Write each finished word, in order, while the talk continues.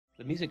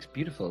The music's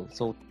beautiful. It's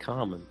all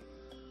calm and...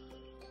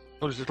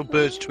 Oh, there's little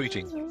birds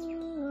tweeting.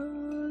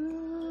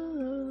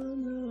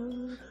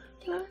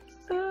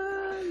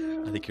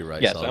 I think you're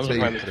right. Yes, Solid. Amazon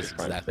Prime That is is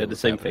Prime. exactly They're the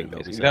what's same happening thing. in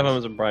Basically. Millbee If you have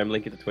Sounds. Amazon Prime,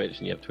 link it to Twitch,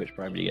 and you have Twitch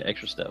Prime, you get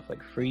extra stuff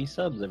like free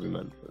subs every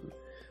month, and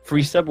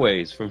free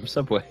Subways from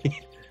Subway. You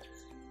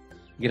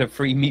get a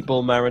free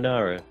meatball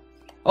marinara.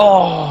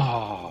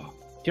 Oh!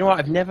 Do you know what?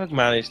 I've never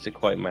managed to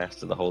quite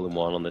master the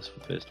hole-in-one on this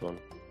first one.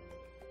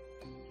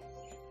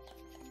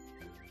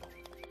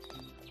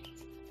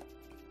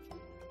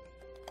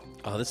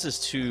 Oh, this is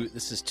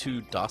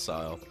too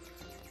docile.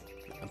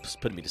 It's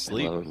putting me to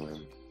sleep. I love it,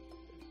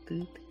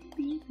 man.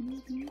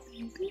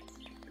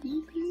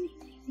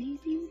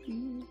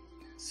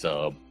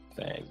 Sub,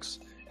 thanks.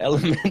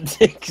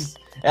 Elementrix,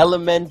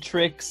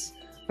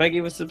 thank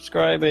you for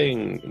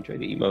subscribing. Enjoy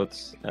the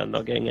emotes and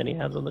not getting any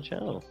ads on the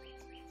channel.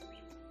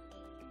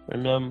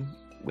 And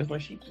with my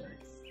sheep guy.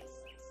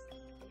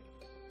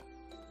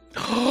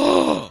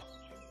 I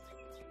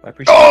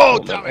appreciate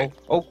it. Damn it!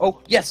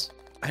 Oh, yes!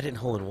 I didn't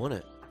hole in one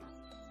it.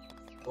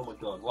 Oh my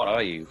god, what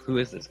are you? Who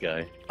is this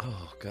guy?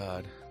 Oh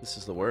god, this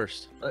is the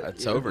worst.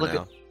 It's Yeah, over look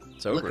now.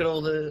 It's over. Look at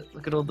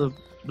all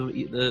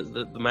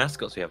the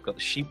mascots we have. We've got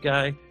the sheep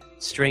guy,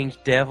 strange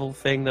devil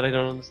thing that I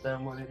don't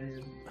understand what it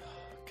is.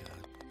 Oh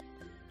god.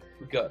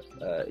 We've got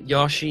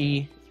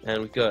Yoshi,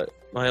 and we've got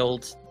my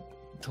old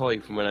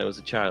toy from when I was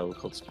a child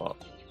called Spot.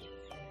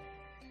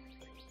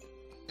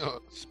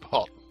 Oh,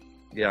 Spot.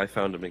 Yeah, I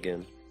found him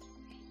again.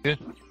 Yeah.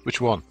 Which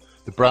one?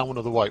 The brown one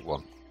or the white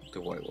one?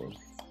 The white one.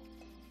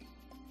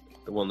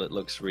 The one that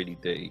looks really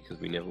dirty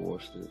because we never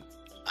washed it.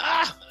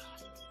 Ah!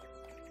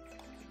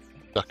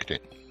 Ducked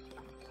it.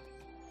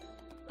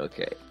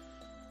 Okay.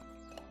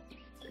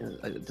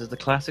 Does the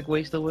classic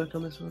way still work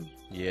on this one?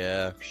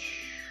 Yeah.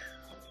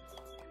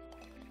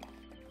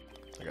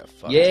 I got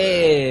fucked.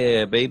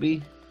 Yeah,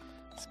 baby.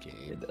 This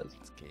game. It does.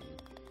 This game.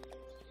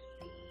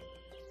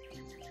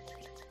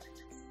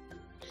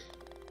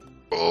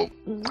 Oh,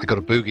 I got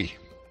a boogie.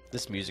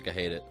 This music, I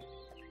hate it.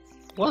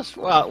 Why?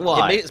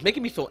 It's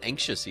making me feel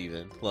anxious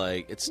even.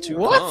 Like, it's too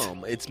What?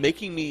 calm. It's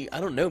making me, I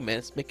don't know, man.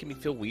 It's making me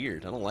feel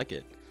weird. I don't like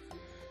it.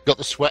 Got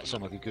the sweats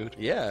on like a good.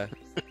 Yeah.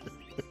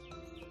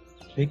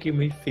 Making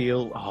me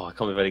feel... Oh, I can't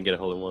believe I didn't get a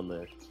hole in one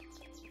there.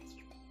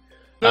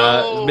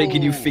 No!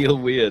 Making you feel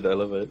weird. I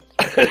love it.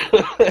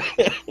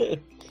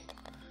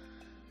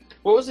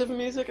 What was it for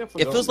music? I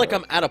forgot. It feels like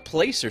I'm out of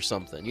place or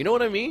something. You know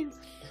what I mean?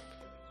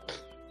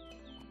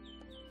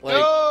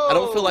 Like, I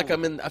don't feel like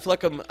I'm in... I feel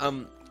like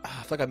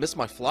I feel like I missed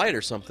my flight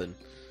or something.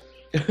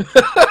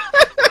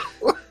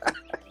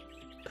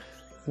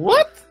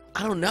 What?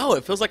 I don't know.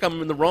 It feels like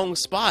I'm in the wrong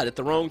spot at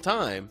the wrong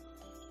time.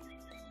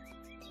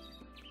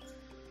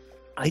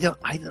 I don't...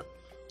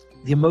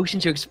 The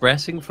emotions you're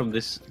expressing from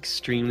this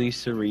extremely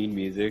serene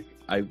music,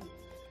 I'm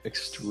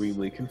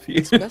extremely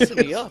confused. It's messing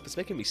me up. It's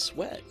making me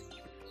sweat.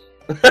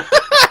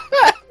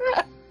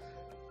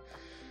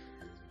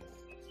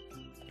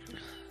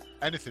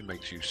 Anything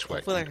makes you I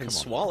sweat. feel like I Come can on.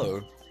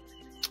 swallow.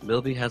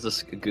 Millbee has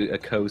a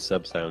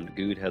co-sub sound.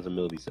 Good has a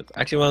Millbee sub.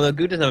 Actually, well, no,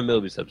 Good doesn't have a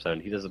Millbee sub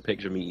sound. He does a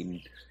picture of me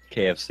eating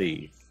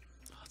KFC.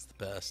 Oh, it's the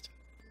best.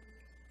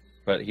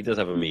 But he does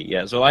have a me.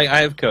 Yeah, so I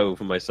have Co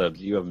for my subs.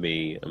 You have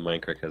me, and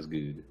Minecraft has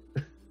Good.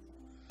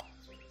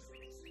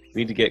 We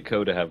need to get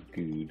Co to have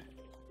Good.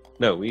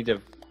 No, we need to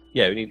have...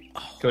 Yeah, we need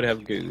Co to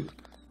have Good.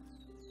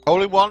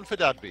 Hole in one for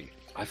Dadby.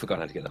 I forgot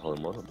how to get the hole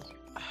in one on this.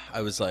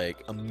 I was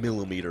like a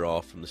millimeter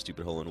off from the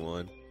stupid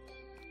hole-in-one.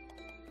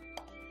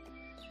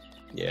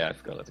 Yeah, I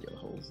forgot how to get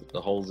the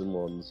holes in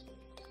ones.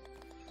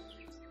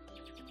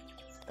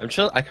 I'm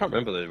sure I can't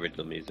remember the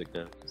original music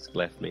now. It's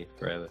left me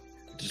forever.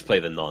 Just play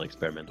the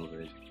non-experimental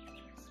version.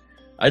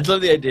 I just love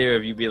the idea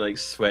of you being like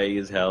sweaty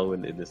as hell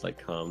in this like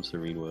calm,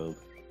 serene world.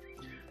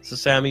 So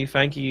Sammy,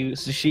 thank you.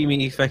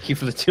 Sashimi, thank you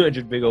for the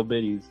 200 big old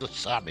biddies.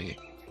 Sammy.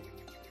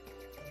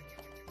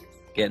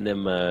 Getting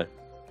them,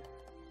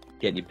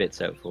 getting your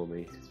bits out for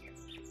me.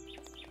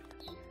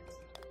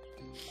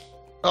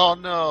 Oh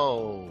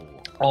no.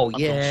 Oh I've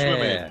gone yeah.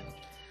 swimming.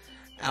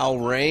 Al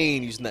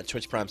Rain using that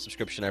Twitch Prime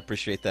subscription. I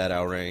appreciate that,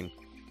 Al Rain.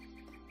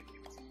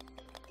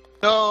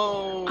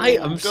 No.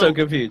 I'm so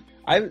confused.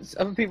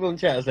 Other people in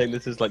chat are saying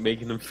this is like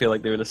making them feel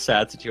like they're in a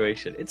sad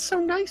situation. It's so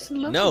nice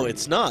and lovely. No,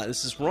 it's not.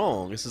 This is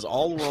wrong. This is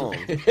all wrong.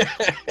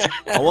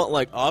 I want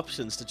like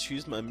options to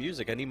choose my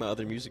music. I need my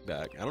other music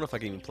back. I don't know if I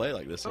can even play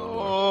like this anymore.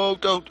 Oh,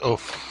 don't.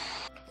 Oh.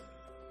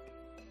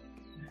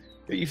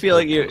 You feel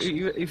like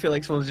you feel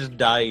like someone's just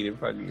died in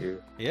front of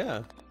you.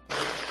 Yeah.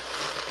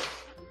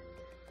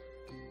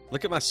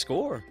 Look at my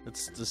score.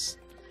 It's just.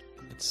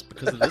 It's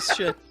because of this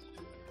shit.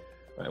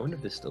 Right, I wonder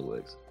if this still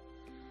works.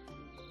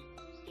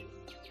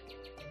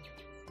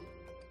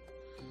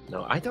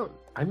 No, I don't.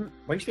 I used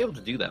to be able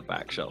to do that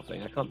back shelf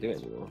thing. I can't do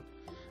it anymore.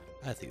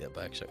 I think that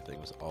backshot thing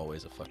was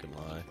always a fucking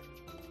lie.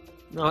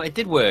 No, it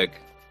did work.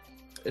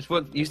 It's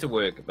what used to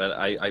work, but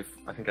I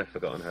think I've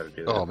forgotten how to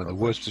do it. Oh, I'm in the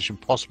worst position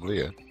possible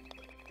here.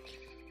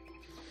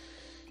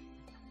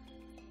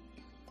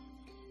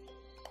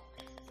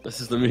 This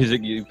is the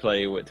music you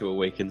play to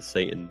awaken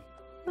Satan.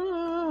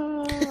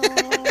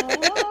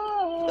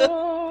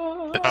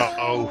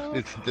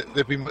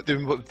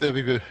 there'll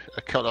be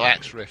a couple of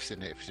axe riffs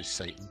in it if it's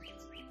Satan.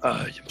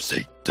 I am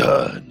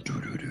Satan.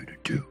 Do, do, do, do,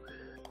 do.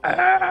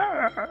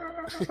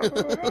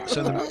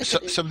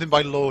 Something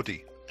by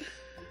Lordy.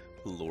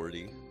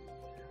 Lordy.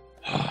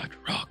 Hard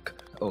rock.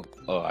 Oh,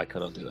 I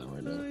cannot do that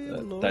right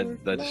now.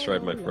 That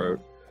destroyed my throat.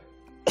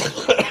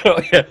 Oh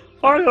yeah.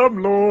 I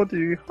am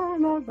Lordy.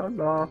 La la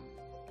la.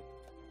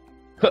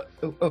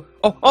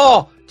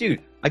 Oh,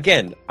 dude.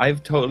 Again,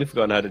 I've totally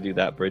forgotten how to do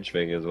that bridge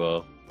thing as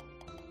well.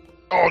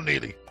 Oh,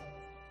 nearly.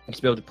 I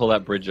just be able to pull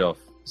that bridge off.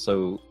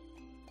 So,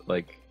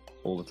 like,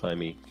 all the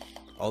timey.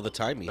 All the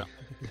timey.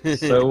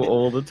 So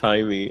all the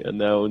timey, and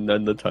now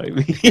none the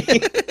timey.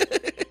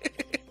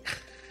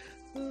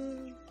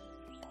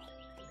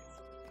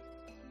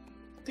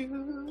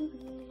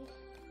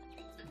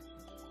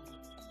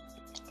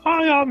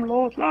 I am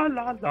Lord La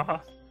La La.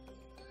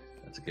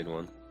 That's a good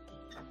one.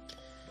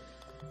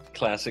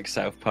 Classic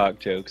South Park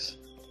jokes.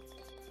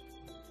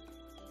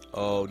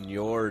 Oh,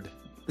 Njord.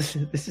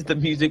 This is the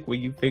music where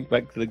you think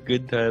back to the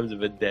good times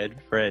of a dead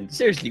friend.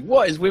 Seriously,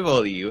 what is with all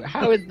of you?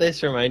 How is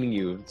this reminding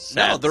you of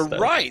sad No, they're stuff?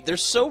 right. They're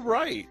so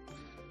right.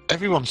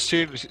 Everyone's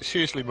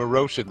seriously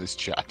morose in this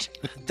chat.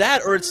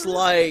 That, or it's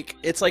like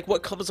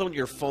what comes on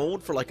your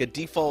phone for like a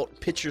default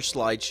picture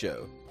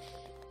slideshow.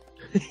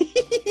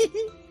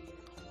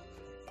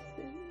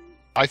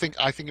 I think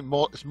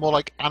it's more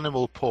like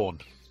animal porn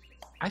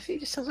I think it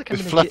just sounds like I'm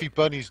with in fluffy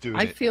bunnies doing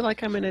I it. feel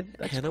like I'm in a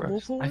Cannibal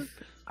porn?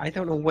 I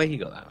don't know where you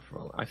got that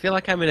from. I feel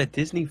like I'm in a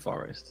Disney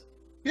forest.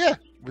 Yeah,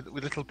 with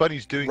little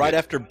bunnies doing Right it.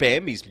 after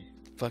Bambi's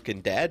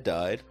fucking dad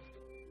died.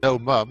 No,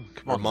 Mum,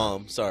 come Or on.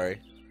 mom, sorry.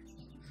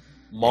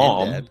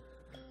 Mom. And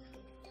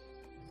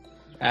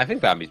dad. I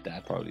think Bambi's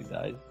dad probably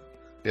died.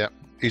 Yeah,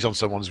 he's on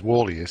someone's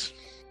wall. He is.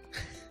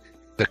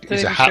 He's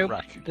Did a hat show,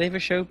 rack. Did they ever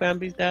show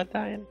Bambi's dad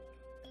dying?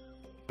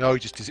 No,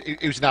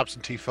 he was an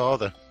absentee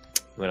father.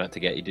 Went out to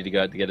get you. Did he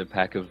go out to get a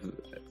pack of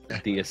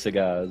Dia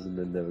cigars and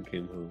then never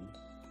came home?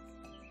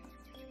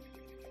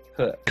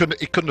 Huh.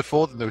 He couldn't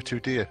afford them; they were too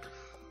dear.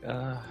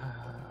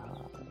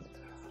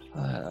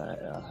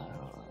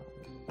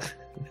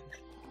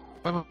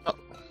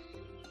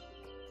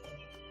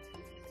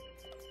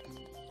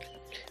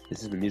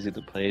 This is the music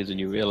that plays when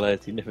you realize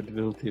the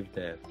inevitability of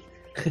death.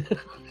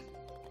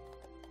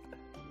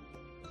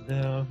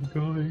 Now I'm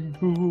going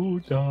to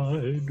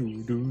die.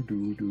 Do, do,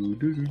 do, do,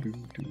 do, do,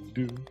 do,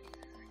 do.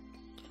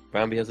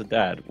 Bambi has a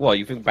dad. What,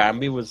 you think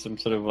Bambi was some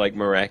sort of like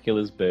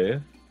miraculous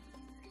birth?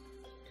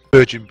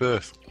 Virgin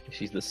birth.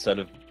 She's the son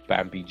of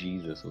Bambi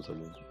Jesus or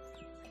something.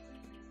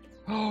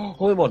 Oh,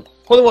 hole in one!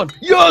 Hole in one!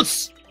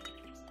 Yes!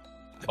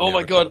 Oh my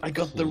Never god, come I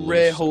got the close.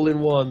 rare hole in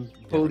one.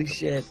 Never Holy come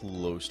shit.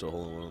 Close to a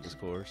hole in one of this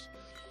course.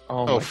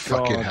 Oh my Oh,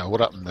 fucking god. hell!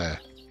 What happened there?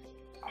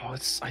 Oh,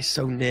 I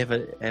so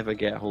never ever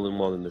get hole in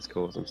one in this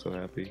course. I'm so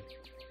happy.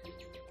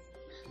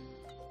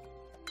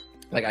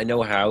 Like, I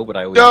know how, but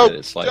I always get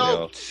it slightly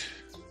off. Don't!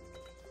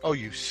 Oh,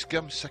 you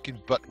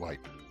scum-sucking butt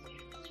wipe.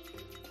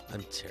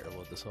 I'm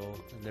terrible at this hole.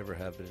 I never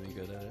have been any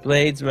good at it.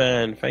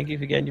 Bladesman, thank you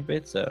for getting your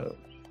bits out.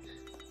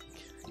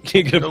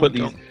 You're gonna put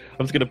these. Don't.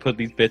 I'm just gonna put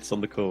these bits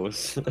on the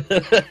course.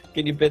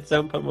 Get your bits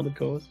out and put them on the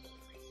course.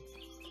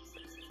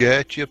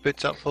 Get your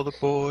bits up for the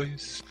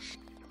boys.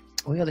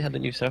 Oh yeah, they had the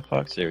new South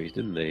Park series,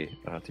 didn't they?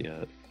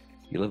 RTR.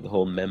 You love the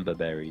whole member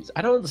berries.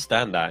 I don't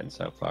understand that in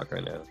South Park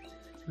right now.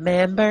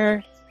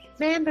 Member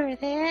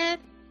that.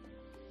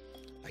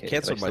 I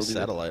canceled my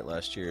satellite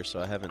last year, so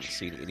I haven't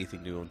seen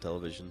anything new on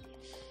television.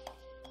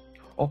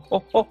 Oh,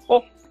 oh, oh,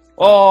 oh,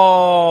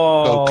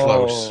 oh! So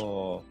close.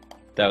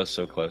 That was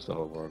so close the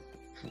whole one.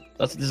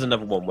 This is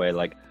another one where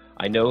like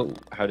I know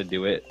how to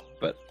do it,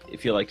 but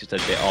if you're like just a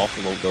bit off,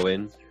 it won't go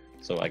in.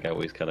 So like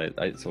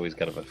it's always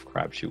kind of a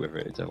crapshoot whether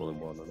it's a hole in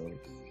one or not.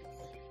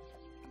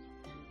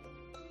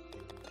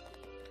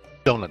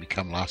 Don't let me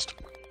come last.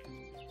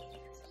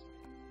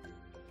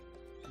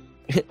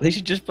 They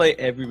should just play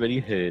Everybody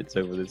Hurts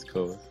over this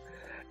course.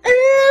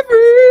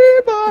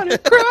 Everybody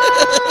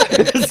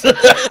cries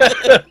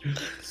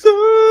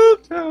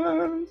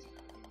sometimes.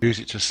 Use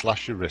it to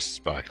slash your wrists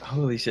by.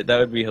 Holy shit, that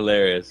would be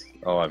hilarious.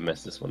 Oh, I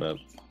messed this one up.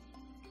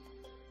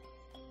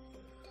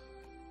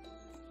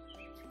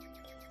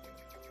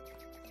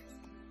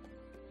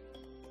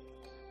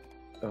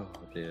 Oh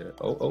dear.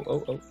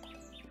 Oh.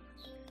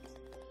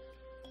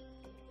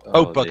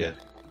 Oh, bugger. Dear.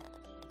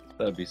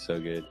 That'd be so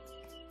good.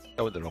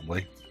 I went the wrong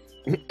way.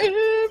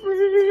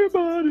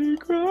 Everybody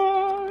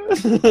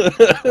cries.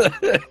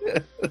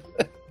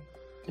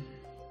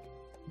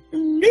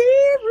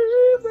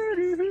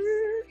 Everybody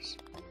hurts.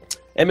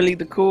 Emily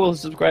the Cool,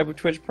 subscribe with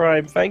Twitch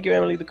Prime. Thank you,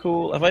 Emily the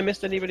Cool. Have I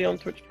missed anybody on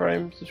Twitch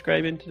Prime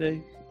subscribing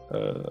today?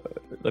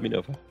 Let me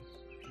know.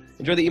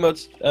 Enjoy the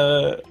emotes,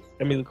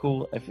 Emily the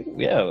Cool. I think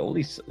all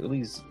these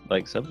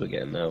like subs we're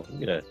getting now. We're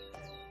gonna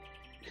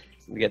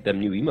get them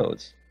new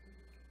emotes.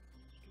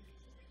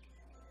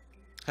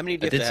 How many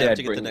do you I did have say to have I'd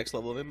to get bring- the next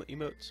level of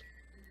emotes?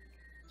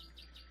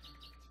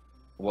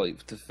 Well,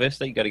 the first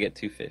day you got to get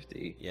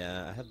 250.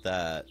 Yeah, I have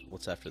that.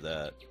 What's after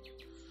that?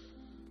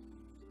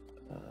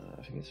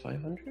 I think it's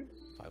 500.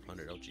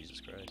 500. Oh,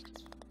 Jesus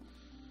Christ.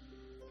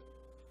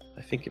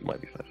 I think it might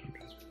be 500.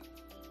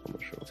 I'm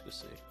not sure. Let's go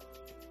see.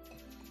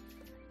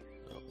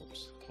 Oh,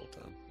 whoops. Hold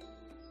on.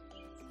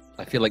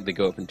 I feel like they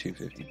go up in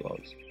 250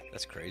 blocks.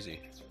 That's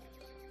crazy.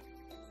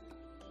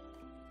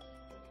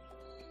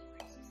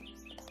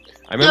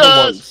 I remember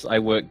Yes! once I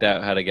worked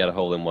out how to get a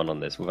hole-in-one on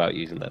this without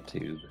using that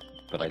tube,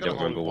 but I got a don't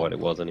remember hole-in-one. what it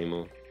was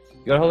anymore.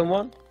 You got a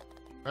hole-in-one?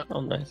 Yep.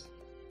 Oh, nice.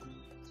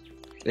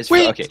 It's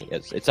Sweet! okay.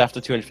 It's after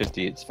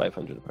 250. It's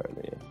 500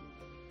 apparently. Yeah.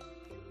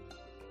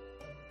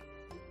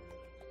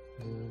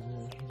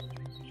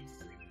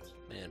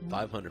 Man,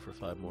 500 for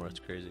 5 more. That's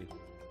crazy.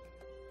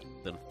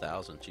 Then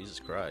 1,000. Jesus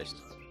Christ.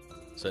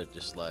 So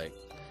just like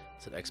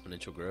it's an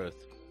exponential growth.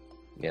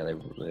 Yeah,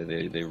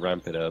 they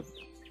ramp it up.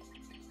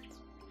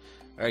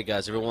 All right,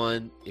 guys.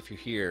 Everyone, if you're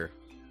here,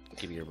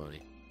 give me your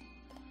money.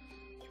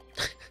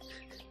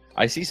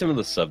 I see some of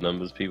the sub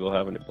numbers people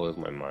have, and it blows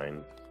my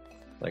mind.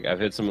 Like I've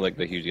heard some of like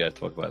the huge guys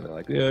talk about it, and they're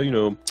like, yeah, you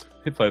know,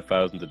 hit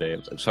 5,000 today.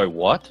 I'm sorry,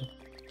 what?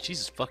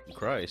 Jesus fucking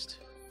Christ.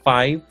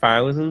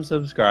 5,000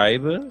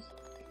 subscribers?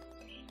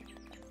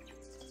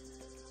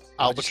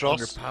 Albatross. I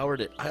just underpowered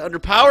it. I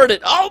underpowered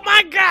it. Oh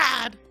my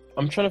God!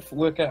 I'm trying to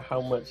work out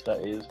how much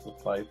that is for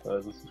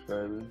 5,000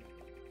 subscribers.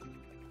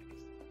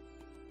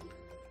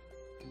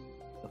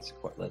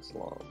 That's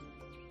long.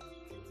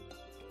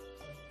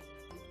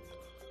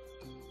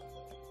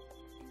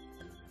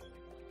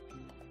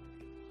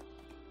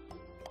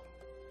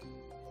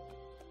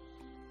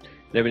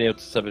 Never been able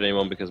to sub to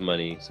anyone because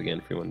money, so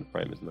getting free one to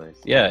Prime is nice.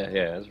 Yeah,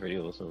 that's really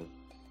awesome.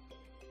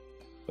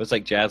 But it's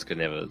like Jazz could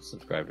never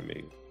subscribe to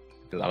me.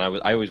 And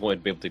I always wanted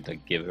to be able to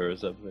like give her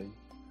something.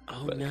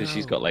 Oh But no. because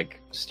she's got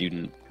like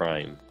student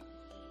Prime,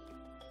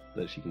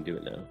 that she can do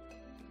it now.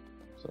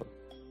 So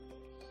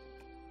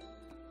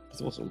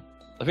it's awesome.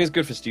 I think it's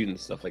good for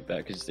students stuff like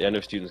that because I know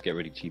students get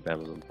really cheap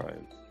Amazon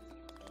Prime.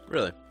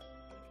 Really?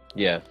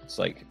 Yeah, it's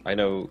like I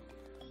know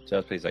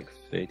Jazz pays like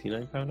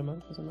 £39 a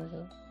month or something like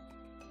that.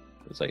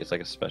 It's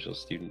like a special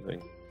student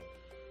thing.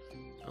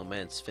 Oh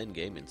man, Sven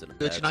Gaming's in a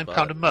bad £39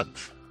 spot. a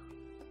month.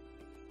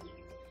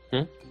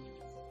 Hmm?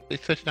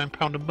 It's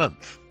 £39 a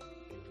month.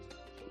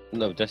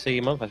 No, did I say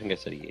a month? I think I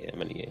said a year. I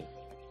meant a year.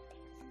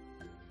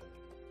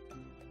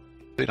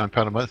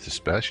 £39 a month to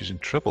spare. She's in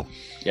trouble.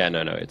 Yeah,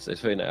 no, it's I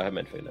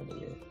meant for another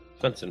year.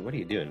 Svensson, what are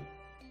you doing?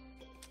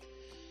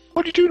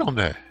 What are you doing on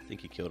there? I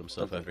think he killed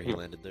himself after he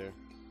landed there.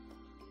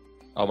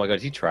 Oh my god,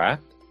 is he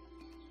trapped?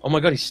 Oh my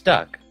god, he's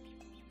stuck.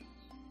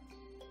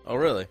 Oh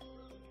really?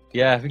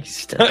 Yeah, I think he's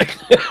stuck.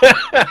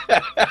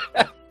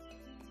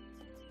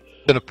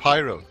 In a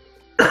pyro.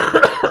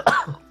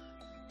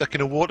 Stuck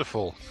in a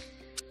waterfall.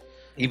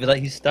 Either that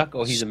he's stuck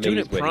or he's amazed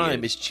Student where Prime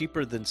he is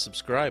cheaper than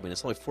subscribing.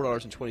 It's only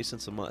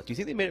 $4.20 a month. Do you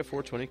think they made it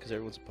 $4.20 because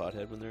everyone's a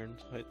pothead when they're in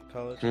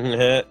college?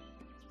 is.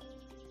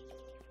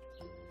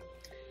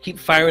 Keep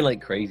firing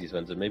like crazy,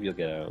 Svensson. Maybe you'll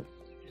get out.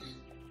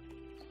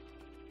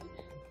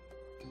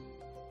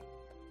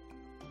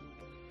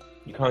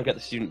 You can't get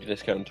the student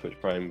discount on Twitch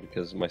Prime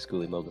because my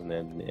school email doesn't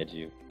end in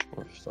edu.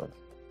 Or stuff.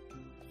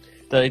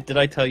 Did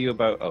I tell you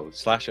about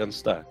 /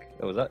 unstuck?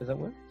 Oh, is that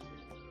what?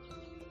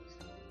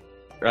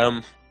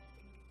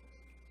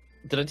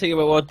 Did I tell you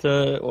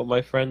about what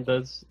my friend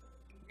does?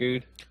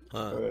 Good.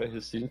 For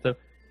his student stuff.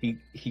 He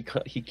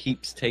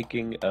keeps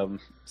taking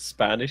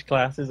Spanish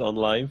classes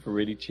online for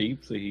really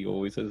cheap, so he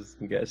always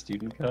can get a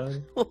student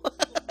card.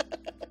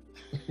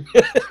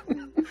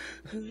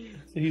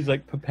 So he's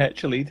like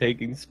perpetually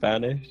taking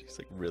Spanish. He's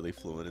like really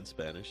fluent in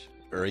Spanish,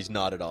 or he's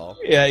not at all.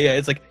 Yeah.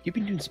 It's like you've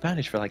been doing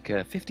Spanish for like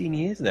 15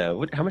 years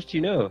now. How much do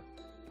you know?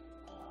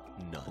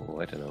 No. Oh,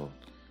 I don't know.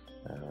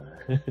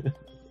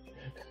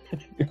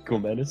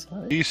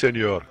 Comenasai? Sí,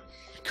 señor.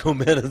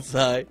 Come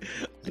inside.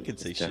 I can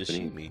say It's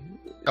Japanese. sashimi.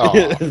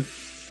 Oh,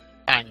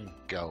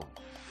 Ango.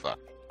 Fuck.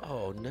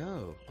 Oh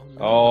no. Oh no.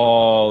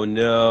 Oh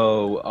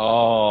no!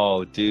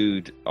 Oh,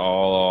 dude!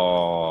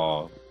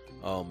 Oh,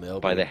 Oh,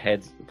 Millbee. by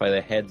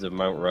the heads of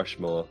Mount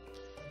Rushmore,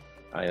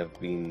 I have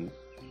been.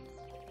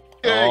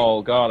 Yay.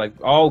 Oh god!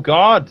 Oh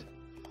god!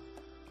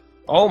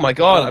 Oh my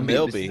god! Oh, I mean,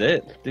 this Millbee. is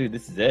it, dude.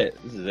 This is it.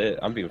 This is it.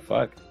 I'm being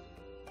fucked.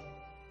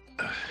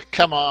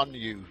 Come on,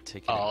 you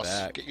Taking it arse.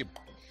 back. Get your...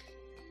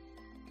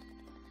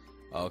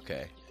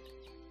 Okay.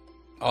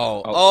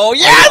 Oh. Oh. Oh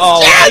yes!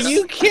 Oh, yes! are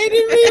you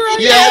kidding me right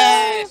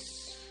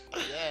Yes!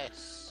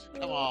 Yes!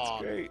 Come That's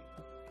on. great.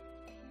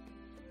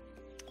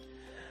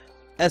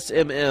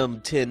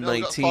 SMM No,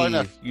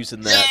 1019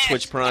 using that Yes!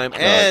 Twitch Prime No,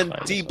 and it's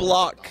fine, D it's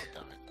Block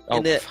now?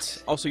 in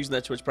it also using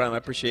that Twitch Prime. I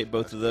appreciate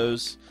both of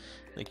those.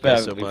 Thank you Yeah,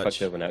 guys so we much.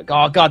 fucked over now.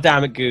 God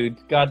damn it, good.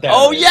 God damn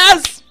Oh it.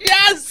 yes!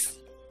 Yes!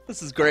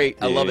 This is great.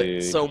 I love it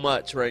Dude. so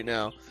much right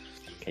now.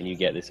 Can you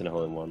get this in a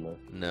hole in one though?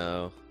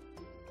 No.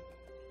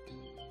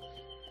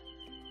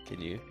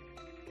 Can you?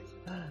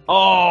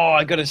 Oh,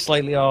 I got it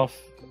slightly off.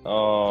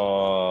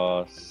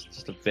 Oh, it's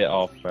just a bit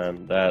off,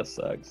 man. That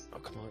sucks. Oh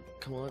come on,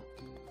 come on.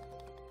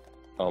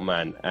 Oh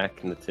man, what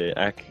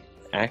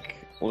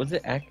was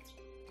it?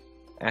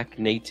 Ak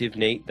Native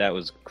Nate? That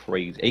was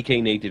crazy.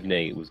 AK Native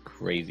Nate was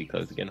crazy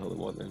close to getting hole in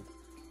one then.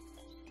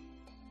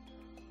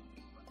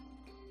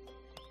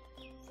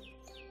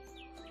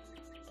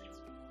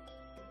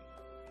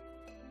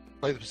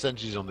 Play the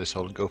percentages on this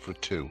hole and go for a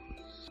 2.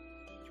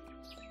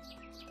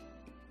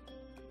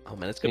 Oh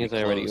man, it's Thing gonna is, be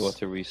I already close.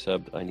 auto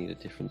resubbed. I need a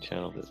different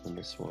channel than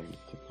this one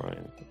to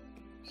Brian.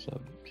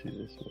 Sub to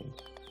this one.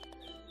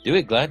 Do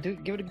it, Glad. Do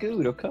it. Give it a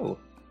go, or Co.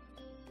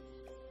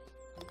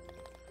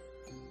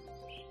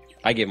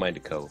 I give mine to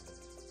Co.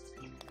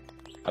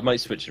 I might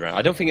switch it around.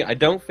 I don't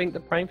think the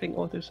Prime thing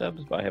auto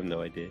subs, but I have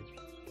no idea.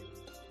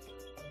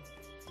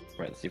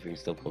 Right, let's see if we can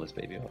still pull this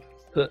baby off.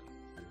 Huh.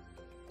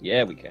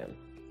 Yeah, we can.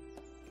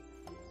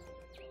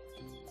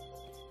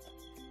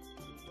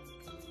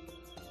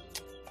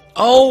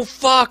 Oh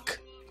fuck!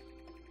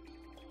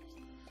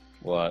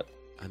 What?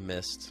 I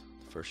missed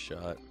the first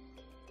shot.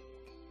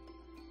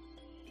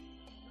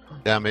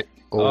 Damn it.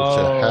 Oh,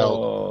 to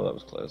hell. Oh, that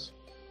was close.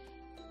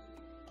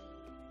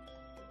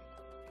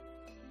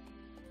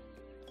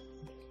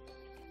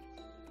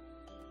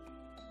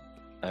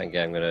 I think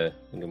I'm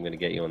gonna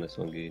get you on this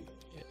one, Good,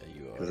 Yeah,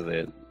 you because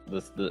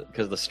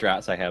are. of the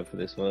strats I have for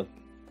this one.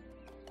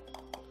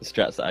 The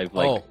strats that I've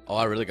like. Oh,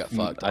 I really got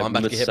fucked. Oh, I've I'm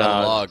about to get hit by the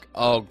massaged. log.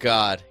 Oh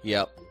god.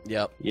 Yep.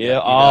 Yeah. Yep, you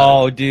got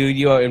Oh, dude,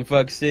 you are in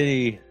fuck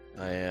city. it.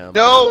 I am.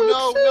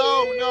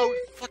 No!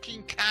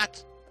 Fucking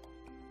cat!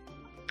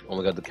 Oh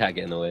my god, the cat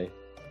get in the way.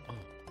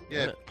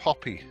 Yeah,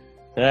 Poppy.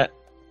 Yeah.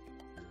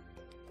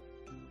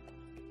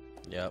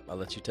 Yep. I'll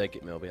let you take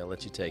it, Millbee. I'll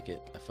let you take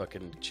it. I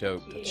fucking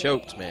choked. I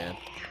choked, man.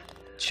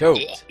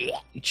 Choked.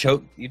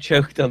 You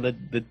choked on the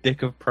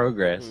dick of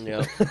progress.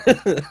 Yep.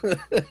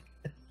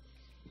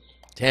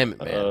 Damn it,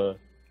 man.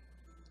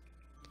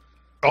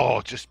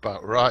 Oh, just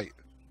about right.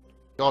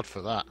 God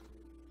for that.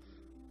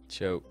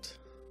 Choked.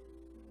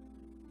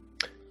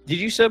 Did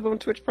you sub on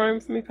Twitch Prime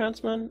for me,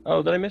 Pants Man?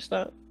 Oh, did I miss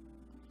that?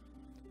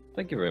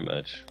 Thank you very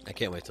much. I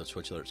can't wait till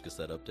Twitch Alerts gets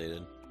that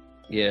updated.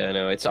 Yeah, I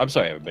know. I'm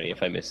sorry, everybody,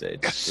 if I miss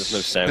it. There's no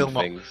Still sound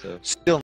not- thing, so. Still